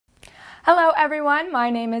Hello everyone,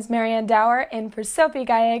 my name is Marian Dauer in for Sophie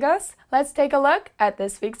Gallegos. Let's take a look at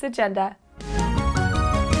this week's agenda.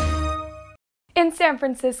 In San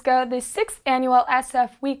Francisco, the 6th annual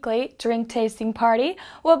SF Weekly Drink Tasting Party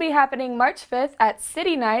will be happening March 5th at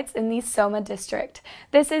City Nights in the Soma District.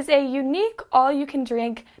 This is a unique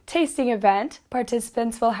all-you-can-drink tasting event.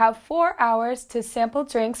 Participants will have 4 hours to sample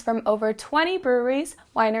drinks from over 20 breweries,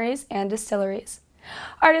 wineries, and distilleries.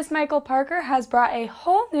 Artist Michael Parker has brought a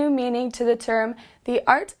whole new meaning to the term the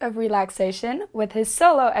art of relaxation with his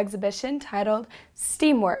solo exhibition titled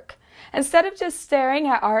Steamwork. Instead of just staring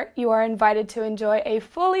at art, you are invited to enjoy a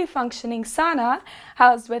fully functioning sauna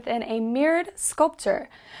housed within a mirrored sculpture.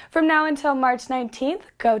 From now until March 19th,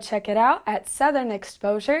 go check it out at Southern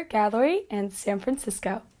Exposure Gallery in San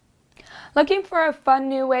Francisco. Looking for a fun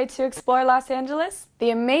new way to explore Los Angeles?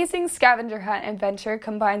 The Amazing Scavenger Hunt adventure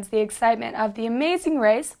combines the excitement of the Amazing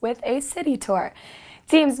Race with a city tour.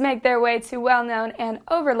 Teams make their way to well-known and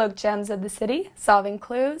overlooked gems of the city, solving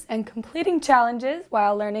clues and completing challenges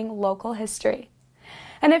while learning local history.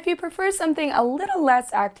 And if you prefer something a little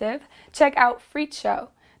less active, check out Freak Show,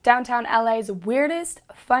 downtown LA's weirdest,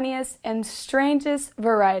 funniest, and strangest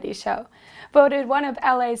variety show. Voted one of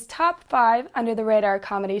LA's top 5 under-the-radar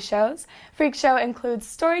comedy shows, Freak Show includes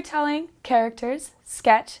storytelling, characters,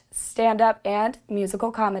 sketch, stand-up, and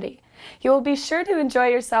musical comedy. You will be sure to enjoy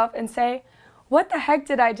yourself and say, "What the heck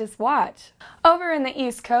did I just watch?" Over in the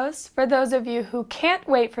East Coast, for those of you who can't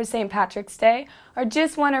wait for St. Patrick's Day or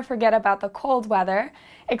just want to forget about the cold weather,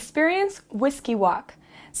 experience Whiskey Walk.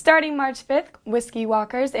 Starting March 5th, whiskey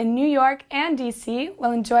walkers in New York and DC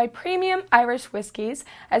will enjoy premium Irish whiskeys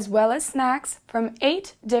as well as snacks from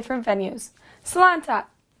 8 different venues. Slanta!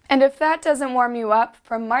 And if that doesn't warm you up,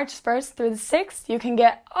 from March 1st through the 6th, you can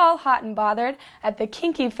get all hot and bothered at the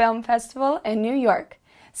Kinky Film Festival in New York.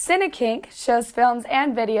 CineKink shows films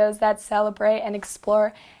and videos that celebrate and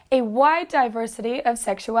explore a wide diversity of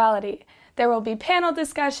sexuality. There will be panel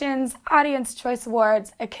discussions, audience choice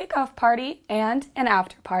awards, a kickoff party, and an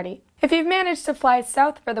after party. If you've managed to fly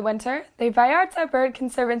south for the winter, the Vallarta Bird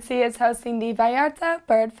Conservancy is hosting the Vallarta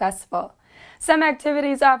Bird Festival. Some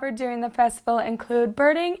activities offered during the festival include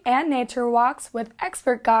birding and nature walks with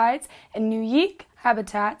expert guides in unique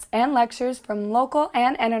habitats and lectures from local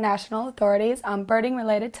and international authorities on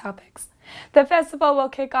birding-related topics. The festival will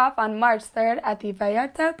kick off on March 3rd at the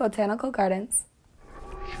Vallarta Botanical Gardens.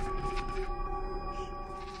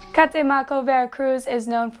 Catemaco, Veracruz is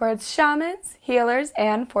known for its shamans, healers,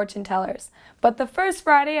 and fortune tellers, but the first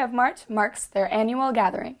Friday of March marks their annual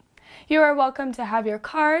gathering. You are welcome to have your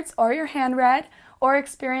cards or your hand read or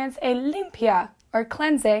experience a limpia, or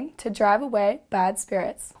cleansing, to drive away bad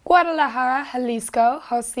spirits. Guadalajara, Jalisco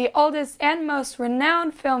hosts the oldest and most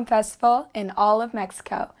renowned film festival in all of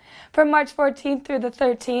Mexico. From March 14th through the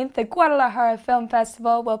 13th, the Guadalajara Film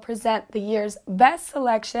Festival will present the year's best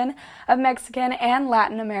selection of Mexican and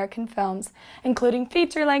Latin American films, including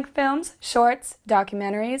feature-length films, shorts,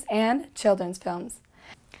 documentaries, and children's films.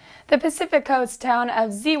 The Pacific Coast town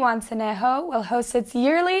of Zihuatanejo will host its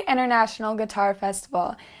yearly International Guitar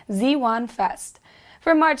Festival, Z1 Fest.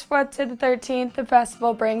 From March 4th to the 13th, the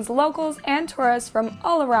festival brings locals and tourists from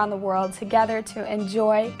all around the world together to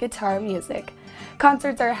enjoy guitar music.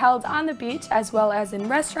 Concerts are held on the beach as well as in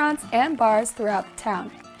restaurants and bars throughout the town.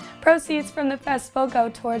 Proceeds from the festival go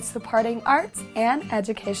towards supporting arts and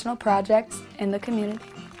educational projects in the community.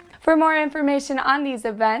 For more information on these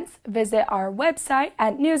events, visit our website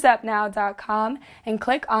at newsupnow.com and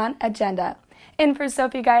click on Agenda. In for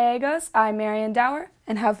Sophie Gallegos, I'm Marian Dauer,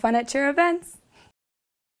 and have fun at your events!